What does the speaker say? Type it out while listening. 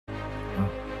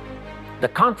The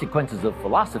consequences of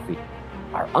philosophy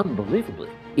are unbelievably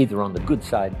either on the good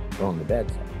side or on the bad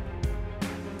side.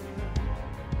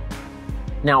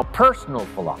 Now, personal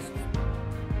philosophy.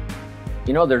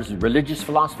 You know, there's religious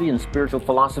philosophy and spiritual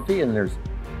philosophy, and there's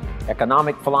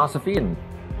economic philosophy and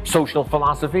social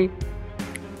philosophy.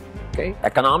 Okay,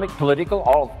 economic, political,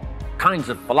 all kinds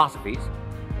of philosophies,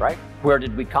 right? Where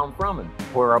did we come from, and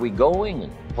where are we going,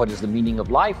 and what is the meaning of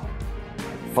life?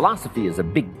 Philosophy is a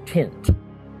big tent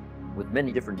with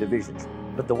many different divisions.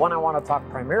 But the one I want to talk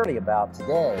primarily about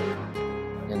today,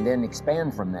 and then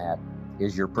expand from that,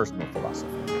 is your personal philosophy.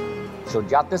 So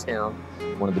jot this down,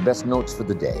 one of the best notes for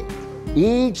the day.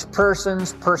 Each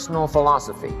person's personal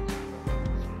philosophy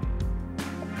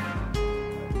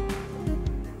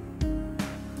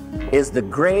is the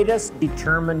greatest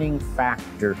determining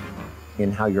factor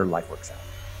in how your life works out.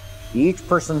 Each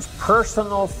person's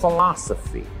personal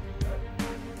philosophy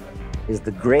is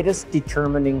the greatest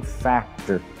determining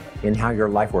factor in how your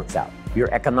life works out. Your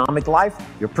economic life,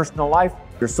 your personal life,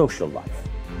 your social life,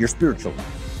 your spiritual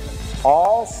life.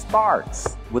 All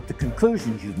starts with the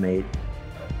conclusions you've made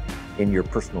in your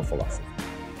personal philosophy.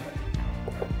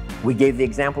 We gave the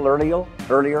example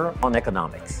earlier on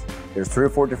economics. There's 3 or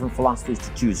 4 different philosophies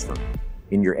to choose from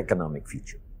in your economic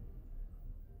future.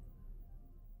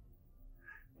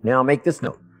 Now make this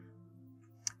note.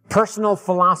 Personal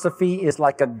philosophy is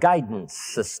like a guidance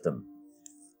system.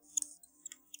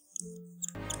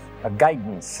 A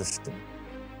guidance system.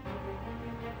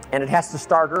 And it has to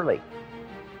start early.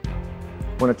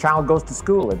 When a child goes to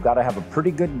school, they've got to have a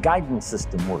pretty good guidance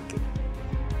system working.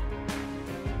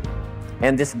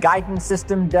 And this guidance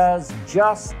system does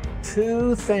just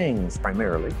 2 things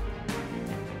primarily.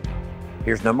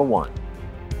 Here's number 1.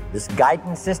 This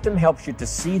guidance system helps you to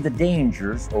see the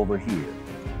dangers over here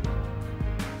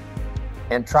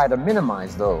and try to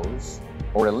minimize those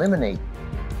or eliminate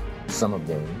some of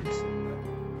those.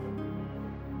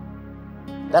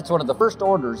 That's one of the first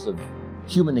orders of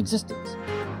human existence,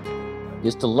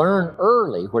 is to learn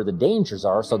early where the dangers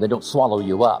are so they don't swallow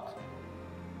you up,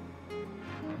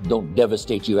 don't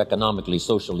devastate you economically,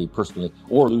 socially, personally,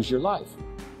 or lose your life.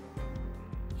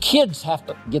 Kids have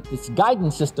to get this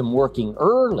guidance system working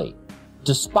early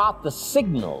to spot the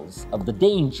signals of the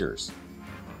dangers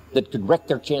that could wreck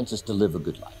their chances to live a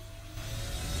good life.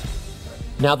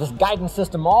 Now, this guidance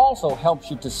system also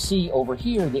helps you to see over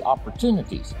here the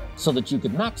opportunities so that you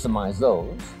could maximize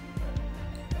those.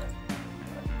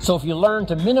 So if you learn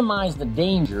to minimize the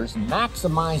dangers,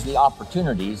 maximize the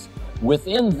opportunities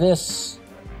within this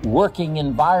working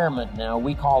environment now,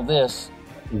 we call this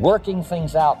working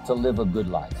things out to live a good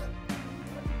life.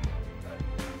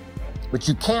 But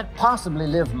you can't possibly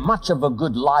live much of a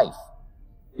good life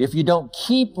if you don't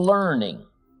keep learning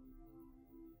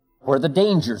where the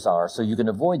dangers are so you can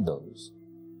avoid those,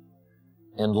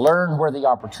 and learn where the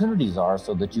opportunities are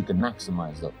so that you can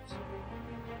maximize those.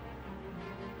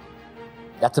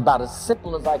 That's about as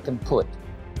simple as I can put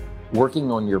working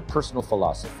on your personal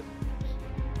philosophy.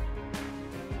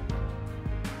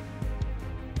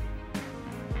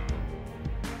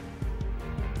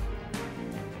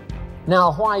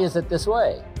 Now, why is it this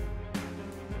way?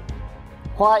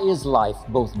 Why is life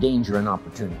both danger and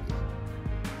opportunity?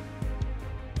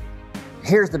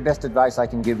 Here's the best advice I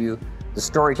can give you. The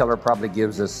storyteller probably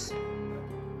gives us,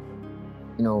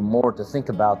 more to think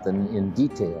about than in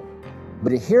detail.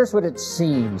 But here's what it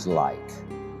seems like.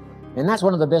 And that's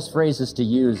one of the best phrases to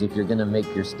use if you're going to make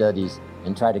your studies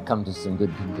and try to come to some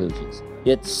good conclusions.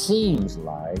 It seems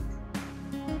like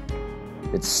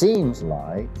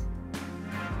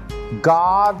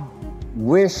God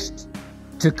wished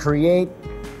to create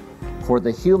for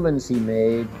the humans He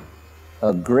made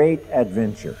a great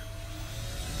adventure.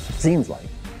 Seems like.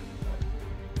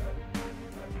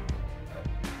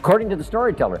 According to the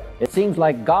storyteller, it seems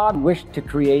like God wished to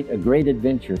create a great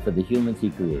adventure for the humans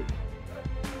He created.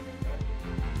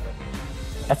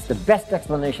 That's the best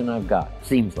explanation I've got,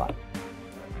 seems like.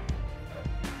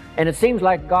 And it seems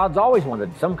like God's always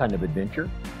wanted some kind of adventure.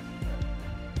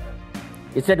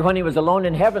 It said when He was alone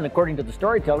in heaven, according to the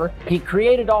storyteller, He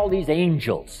created all these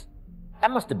angels. That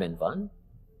must have been fun.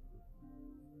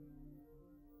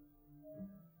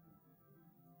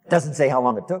 Doesn't say how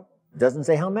long it took. Doesn't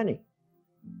say how many.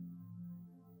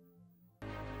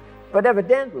 But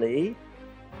evidently,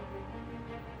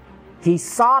 He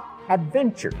sought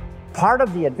adventure. Part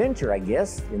of the adventure, I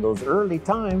guess, in those early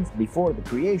times before the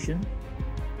creation,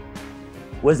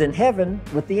 was in heaven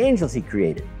with the angels He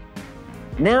created.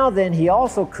 Now then, He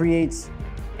also creates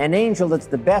an angel that's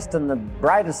the best and the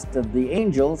brightest of the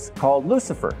angels, called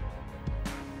Lucifer.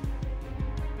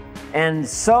 And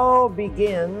so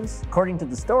begins, according to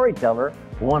the storyteller,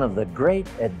 one of the great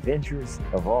adventures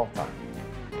of all time.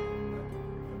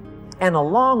 And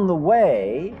along the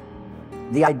way,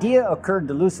 the idea occurred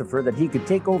to Lucifer that he could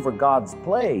take over God's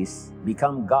place,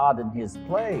 become God in his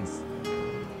place.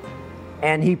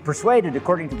 And he persuaded,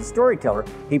 according to the storyteller,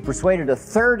 he persuaded a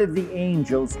third of the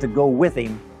angels to go with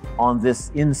him on this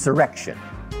insurrection.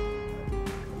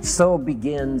 So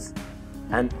begins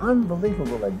an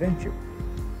unbelievable adventure.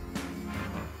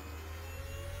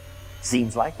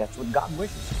 Seems like that's what God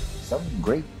wishes. Some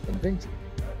great adventure.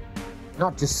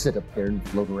 Not just sit up there and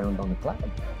float around on a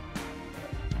cloud.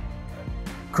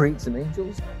 Create some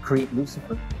angels, create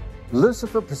Lucifer.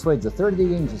 Lucifer persuades a third of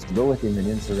the angels to go with him in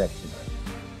insurrection.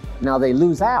 Now they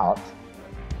lose out,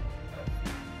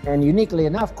 and uniquely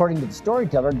enough, according to the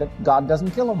storyteller, that God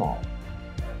doesn't kill them all.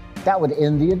 That would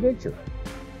end the adventure.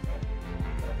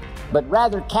 But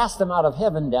rather cast them out of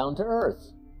heaven down to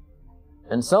earth.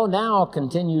 And so now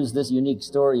continues this unique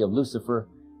story of Lucifer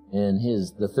and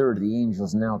the third of the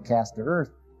angels now cast to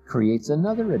earth, creates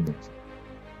another adventure.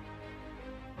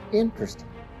 Interesting.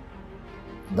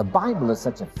 The Bible is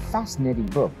such a fascinating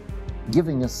book,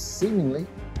 giving us seemingly,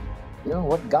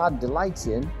 what God delights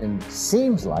in, and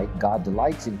seems like God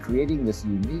delights in creating this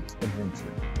unique adventure.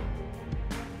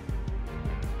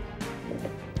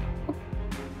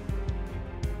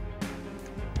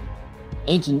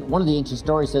 One of the ancient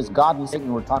stories says God and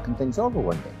Satan were talking things over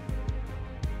one day.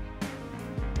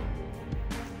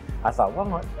 I thought,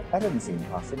 well, that doesn't seem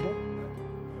possible.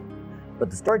 But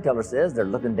the storyteller says they're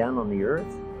looking down on the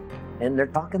earth and they're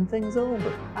talking things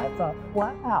over. I thought,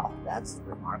 wow, that's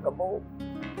remarkable.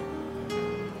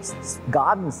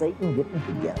 God and Satan getting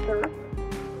together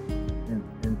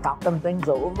and talking things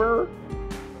over.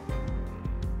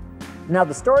 Now,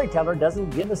 the storyteller doesn't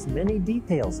give us many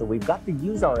details, so we've got to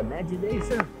use our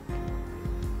imagination.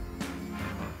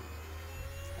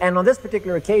 And on this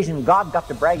particular occasion, God got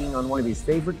to bragging on one of his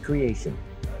favorite creation,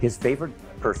 his favorite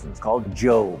persons, called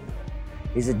Job.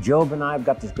 He said, Job and I have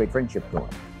got this great friendship going.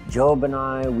 Job and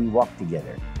I, we walk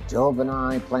together. Job and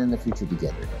I plan the future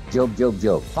together. Job, Job,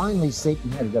 Job. Finally,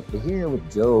 Satan had it up to here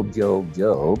with Job, Job,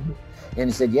 Job. And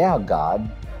he said, yeah, God,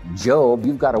 Job,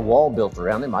 you've got a wall built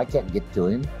around him. I can't get to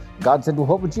him. God said, well,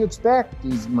 what would you expect?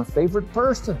 He's my favorite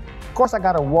person. Of course, I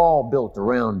got a wall built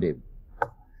around him.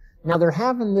 Now, they're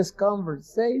having this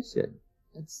conversation.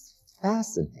 It's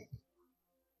fascinating.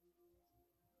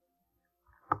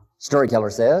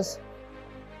 Storyteller says,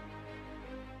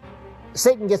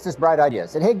 Satan gets this bright idea.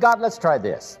 Said, hey, God, let's try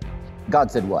this.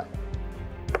 God said what?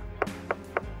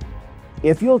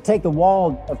 If you'll take the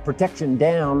wall of protection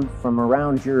down from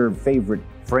around your favorite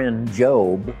friend,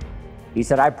 Job, he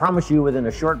said, I promise you within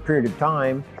a short period of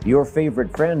time, your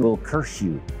favorite friend will curse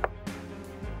you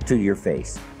to your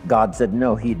face. God said,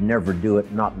 no, he'd never do it,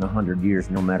 not in 100 years,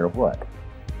 no matter what.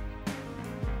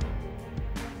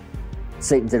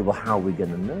 Satan said, well, how are we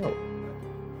going to know?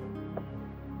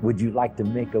 Would you like to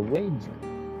make a wager?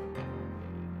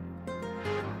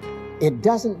 It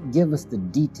doesn't give us the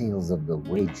details of the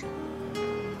wager.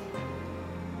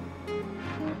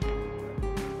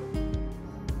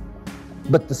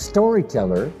 But the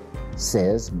storyteller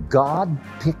says God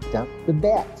picked up the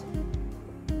bet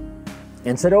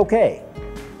and said, okay,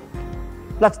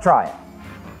 let's try it.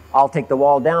 I'll take the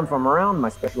wall down from around my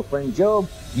special friend Job.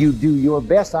 You do your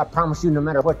best. I promise you, no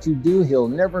matter what you do, he'll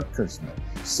never curse me.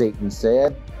 Satan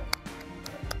said,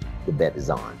 the bet is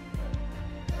on.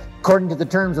 According to the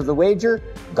terms of the wager,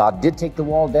 God did take the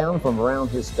wall down from around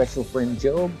his special friend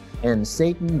Job, and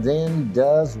Satan then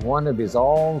does one of his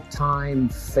all-time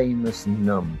famous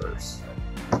numbers.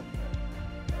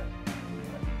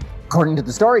 According to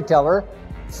the storyteller,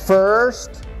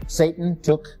 first, Satan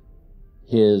took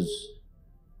his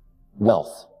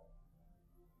wealth,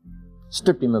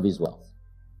 stripped him of his wealth.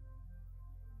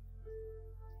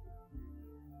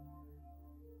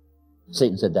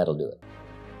 Satan said, that'll do it.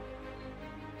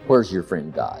 Where's your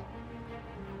friend God?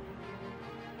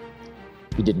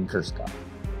 He didn't curse God.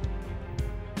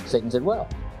 Satan said, well,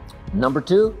 number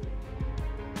two,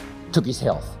 took his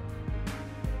health.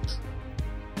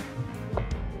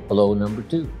 Below number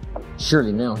two,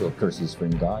 surely now he'll curse his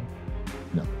friend God.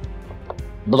 No.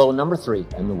 Below number three,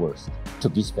 and the worst,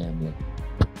 took his family.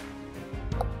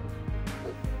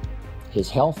 His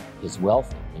health, his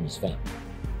wealth, and his family.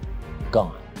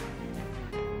 Gone.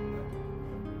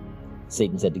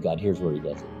 Satan said to God, here's where he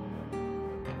does it.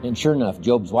 And sure enough,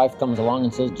 Job's wife comes along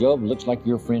and says, Job, looks like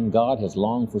your friend God has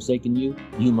long forsaken you.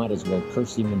 You might as well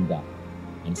curse him and die.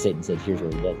 And Satan said, here's where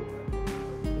he does it.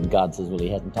 And God says, well, he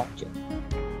hasn't talked yet.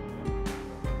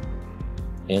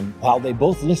 And while they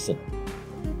both listen,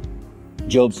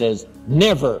 Job says,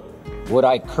 Never would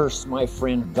I curse my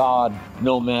friend God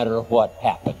no matter what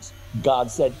happens. God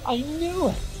said, I knew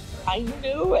it. I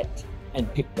knew it.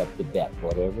 And picked up the bet,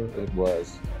 whatever it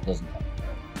was, doesn't matter.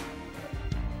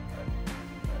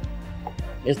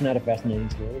 Isn't that a fascinating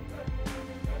story?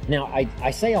 Now,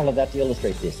 I say all of that to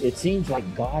illustrate this. It seems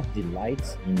like God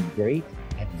delights in great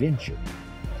adventure.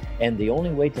 And the only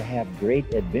way to have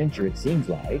great adventure, it seems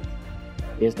like,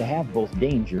 is to have both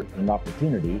danger and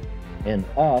opportunity, and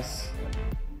us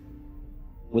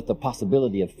with the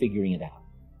possibility of figuring it out.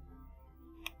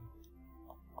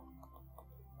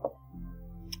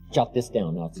 Jot this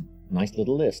down. Now, it's a nice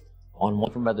little list. On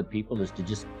one from other people is to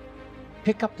just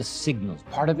pick up the signals.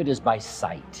 Part of it is by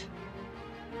sight.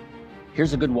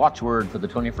 Here's a good watchword for the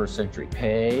 21st century.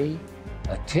 Pay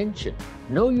attention.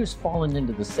 No use falling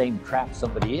into the same trap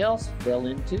somebody else fell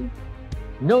into.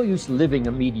 No use living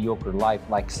a mediocre life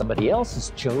like somebody else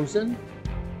has chosen.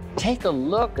 Take a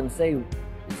look and say,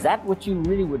 is that what you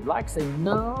really would like? Say,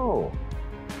 no.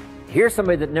 Here's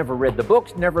somebody that never read the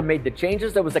books, never made the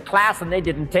changes. There was a class and they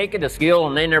didn't take it, a skill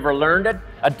and they never learned it,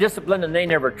 a discipline and they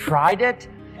never tried it.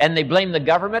 And they blame the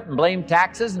government and blame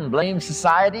taxes and blame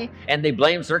society and they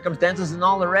blame circumstances and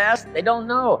all the rest. They don't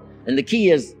know. And the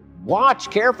key is watch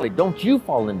carefully. Don't you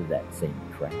fall into that same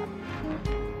trap.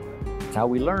 It's how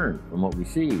we learn from what we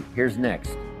see. Here's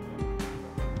next.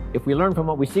 If we learn from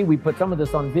what we see, we put some of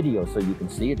this on video so you can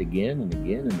see it again and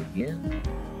again and again.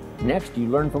 Next, you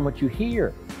learn from what you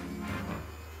hear.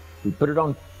 We put it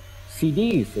on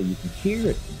CDs so you can hear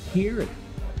it, hear it,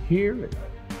 hear it.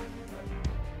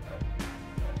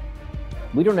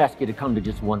 We don't ask you to come to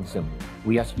just one assembly.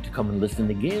 We ask you to come and listen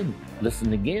again,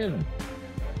 listen again.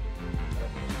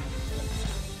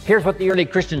 Here's what the early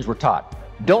Christians were taught.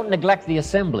 Don't neglect the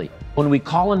assembly. When we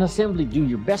call an assembly, do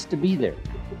your best to be there,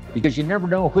 because you never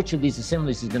know which of these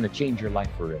assemblies is going to change your life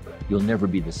forever. You'll never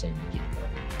be the same again.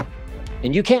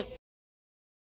 And you can't